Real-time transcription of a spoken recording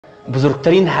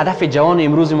بزرگترین هدف جوان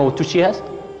امروز ما و تو چی هست؟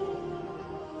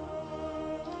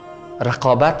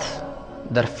 رقابت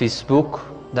در فیسبوک،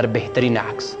 در بهترین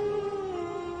عکس،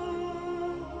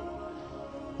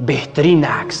 بهترین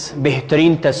عکس،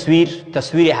 بهترین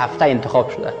تصویر هفته انتخاب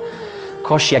شده.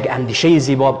 کاش یک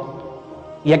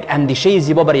اندیشه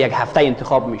زیبا برای یک هفته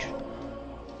انتخاب میشه.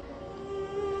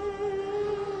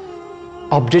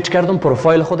 آپدیت کردم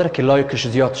پروفایل خود را که لایکش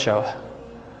زیاد شوه.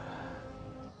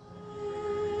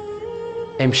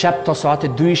 امشب تا ساعت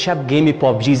 2 شب گیم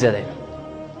پابجی زدیم.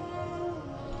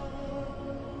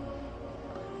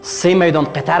 3 میدان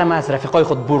قطر ما از رفیقای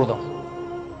خود بردم.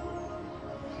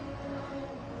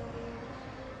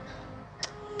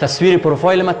 تصویر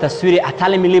پروفایل ما تصویر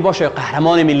اتل ملی باشه یا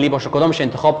قهرمان ملی باشه، کدامش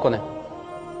انتخاب کنه؟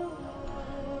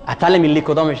 اتل ملی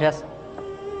کدامش هست؟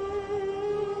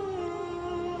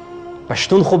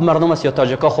 پشتون خوب مردم است یا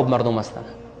تاجیکا خوب مردم هستن؟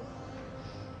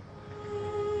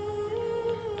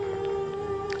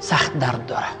 سخت درد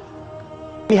داره.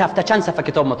 این هفته چند صفحه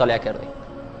کتاب مطالعه کردی؟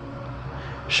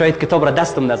 شاید کتاب را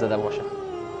دستم نزده باشه.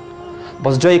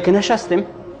 باز جایی که نشستیم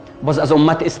باز از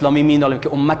امت اسلامی می‌نالیم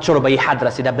که امت چرا به این حد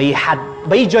رسیده، به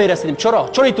این جای رسیدیم. چرا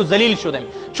تو ذلیل شدیم؟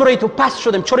 چرا تو پست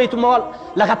شدیم؟ چرا تو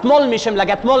لگت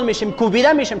مال میشیم،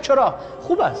 کوبیده میشیم؟ چرا؟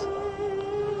 خوب است.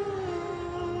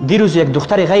 دیروز یک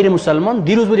دختر غیر مسلمان،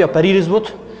 دیروز بود یا پریروز بود،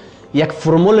 یک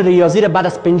فرمول ریاضی را بعد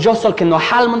از 50 سال که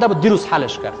ناحل مونده بود دیروز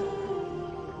حلش کرد.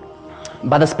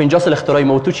 بعد از 50 سال اختراع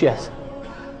موتو چی هست؟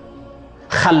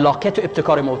 خلاقیت و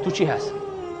ابتکار موتو چی هست؟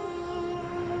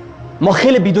 ما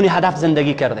خیلی بدون هدف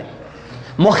زندگی کردیم،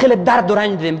 ما خیلی درد و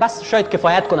رنج دیدیم، بس شاید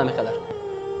کفایت کنه میخواد.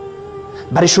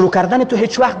 برای شروع کردن تو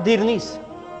هیچ وقت دیر نیست.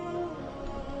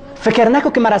 فکر نکن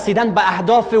که رسیدن به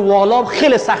اهداف والا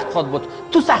خیلی سخت خواهد بود.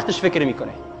 تو سختش فکر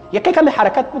میکنه. یکی کمی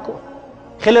حرکت بکن.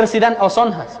 خیلی رسیدن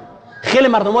آسان هست. خیلی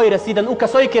مردمایی رسیدن، او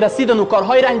کسایی که رسیدن و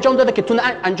کارهایی را انجام داده که تو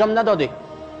انجام ندادی.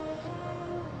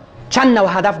 چند نوع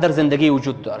هدف در زندگی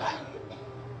وجود داره.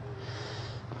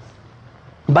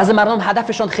 بعضی مردم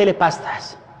هدفشان خیلی پست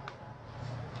هست.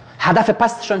 هدف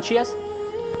پستشان چی است؟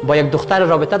 با یک دختر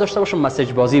رابطه داشته باشم،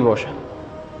 مسیج بازی باشه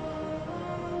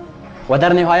و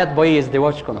در نهایت با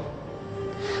ازدواج کنم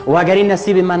و اگر این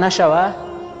نصیب من نشوه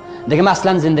دیگه من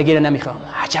اصلا زندگی رو نمیخوام.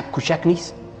 عجب کوچک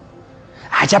نیست؟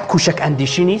 عجب کوچک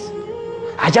اندیشی نیست؟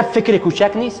 عجب فکر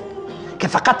کوچک نیست که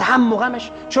فقط هم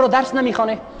غمش چرا درس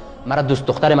نمیخوانه؟ مرا دوست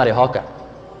دختر مرا رها کرد.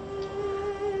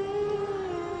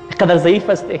 اینقدر ضعیف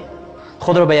هستی.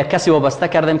 خود رو به یک کسی وابسته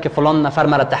کردیم که فلان نفر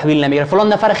مرا تحویل نمیگیره،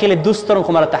 فلان نفر خیلی دوست دارم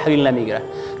که مرا تحویل نمیگیره.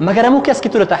 مگر همون کس که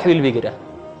تو رو تحویل بگیره؟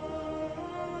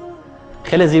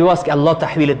 خیلی زیباست که الله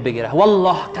تحویلت بگیره.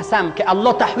 والله قسم که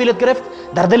الله تحویلت گرفت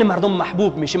در دل مردم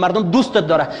محبوب میشی، مردم دوستت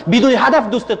داره، بدون هدف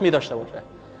دوستت میداشته باشه.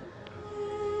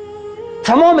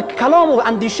 تمام کلام و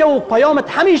اندیشه و پیامت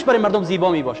همیشه برای مردم زیبا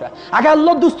می باشه. اگر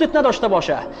الله دوستت نداشته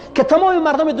باشه که تمام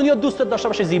مردم دنیا دوستت داشته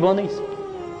باشه، زیبا نیست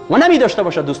و نمی داشته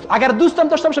باشه. دوست اگر دوستم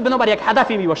داشته باشه بنابر یک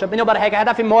هدفی می باشه، بنابر یک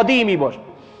هدف مادی می باشه.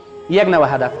 یک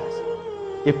نوع هدف هست،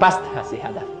 یک پست هست.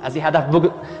 از این هدف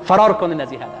فرار کنین.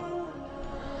 از این هدف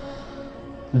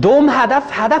دوم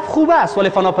هدف خوب است ولی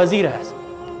فناپذیر است.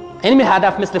 این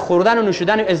هدف مثل خوردن و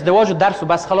نوشیدن و ازدواج و درس و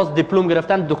بس خلاص دیپلم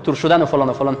گرفتن، دکتر شدن و فلان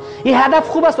و فلان، این هدف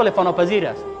خوب است ولی فناپذیر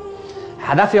است.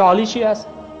 هدف عالی چی است؟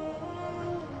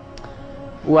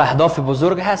 و اهداف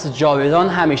بزرگ هست، جاودان،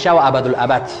 همیشه و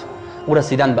ابدالابد. او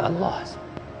رسیدن به الله است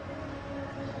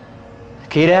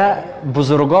که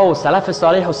بزرگا و سلف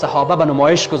صالح و صحابه به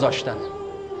نمایش گذاشتن.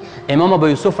 امام ابو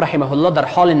یوسف رحمه الله در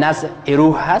حال نزع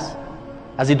روح هست،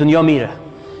 از این دنیا میره.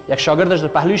 یک شاگردش در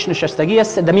پهلویش نشستگی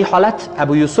است. در این حالت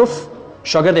ابو یوسف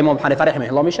شاگرد امام حنیفه رحمه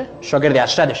الله میشه، شاگرد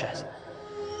ارشدش است.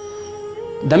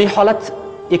 در این حالت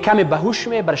یک کمی بهوش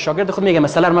می بر شاگرد خود میگه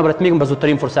مثلا من برات میگم به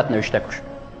زودترین فرصت نوشته کش.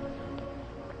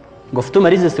 گفت تو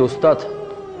مریض هستی استاد؟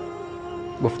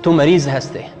 گفت تو مریض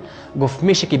هستی؟ گفت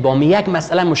میشه که با یک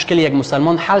مسئله مشکل یک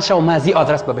مسلمان حل شه و من از این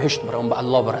آدرس به بهشت برم، به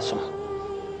الله برسم.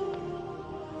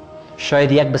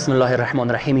 شاید یک بسم الله الرحمن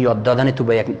الرحیم یاد دادن تو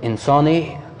به یک انسان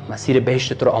مسیر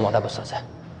بهشت تو رو آماده بسازه.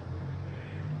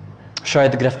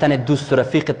 شاید گرفتن دوست و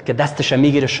رفیقت که دستش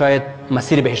میگیره شاید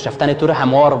مسیر بهشت رفتن تو رو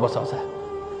هموار بسازه.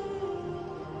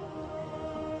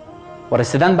 و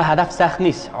رسیدن به هدف سخت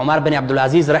نیست. عمر بن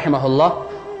عبدالعزیز رحمه الله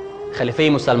خلیفه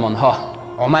مسلمان ها،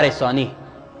 عمر ثانی،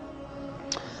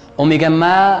 او میگه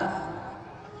من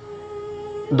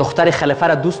دختر خلیفه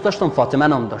را دوست داشتم، فاطمه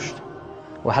نام داشت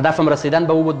و هدفم رسیدن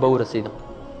به او بود، به او رسیدم.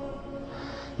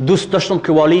 دوست داشتم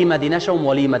که والی مدینه شدم،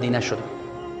 والی مدینه شدم.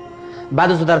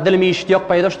 بعد از در دل می اشتیاق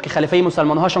پیدا شد که خلیفه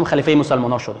مسلمان ها شدم، خلیفه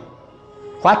مسلمان ها شدم.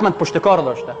 خب حتما پشتکار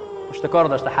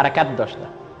داشته، حرکت داشته.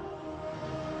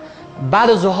 بعد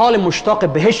از حال مشتاق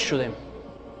بهشت شدیم،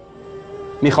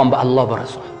 میخوام به الله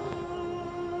برسم.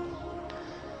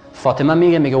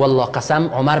 فاطمه میگه والله قسم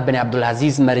عمر بن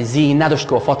عبدالعزیز مریضی نداشت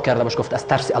که وفات کرده باشه، گفت از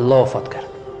ترس الله وفات کرد.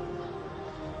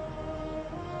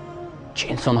 چه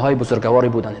انسان‌های بزرگواری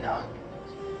بودن اینا،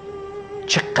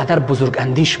 چقدر بزرگ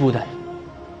اندیش بودن.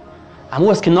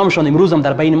 اما است که نامشان امروز هم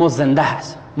در بین ما زنده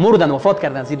هست. مردن، وفات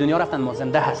کردن، از دنیا رفتن، ما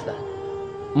زنده هستن.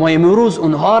 ما امروز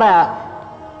اونها را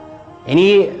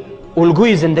یعنی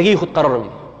الگوی زندگی خود قرار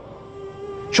میدیم،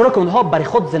 چرا که اونها برای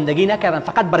خود زندگی نکردن،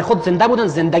 فقط برای خود زنده بودن،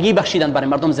 زندگی بخشیدن برای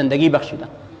مردم، زندگی بخشیدن،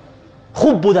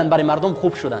 خوب بودن برای مردم،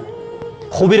 خوب شدن،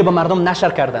 خوبی رو به مردم نشر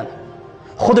کردن.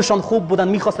 خودشان خوب بودن،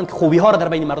 میخواستن که خوبی ها رو در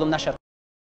بین مردم نشر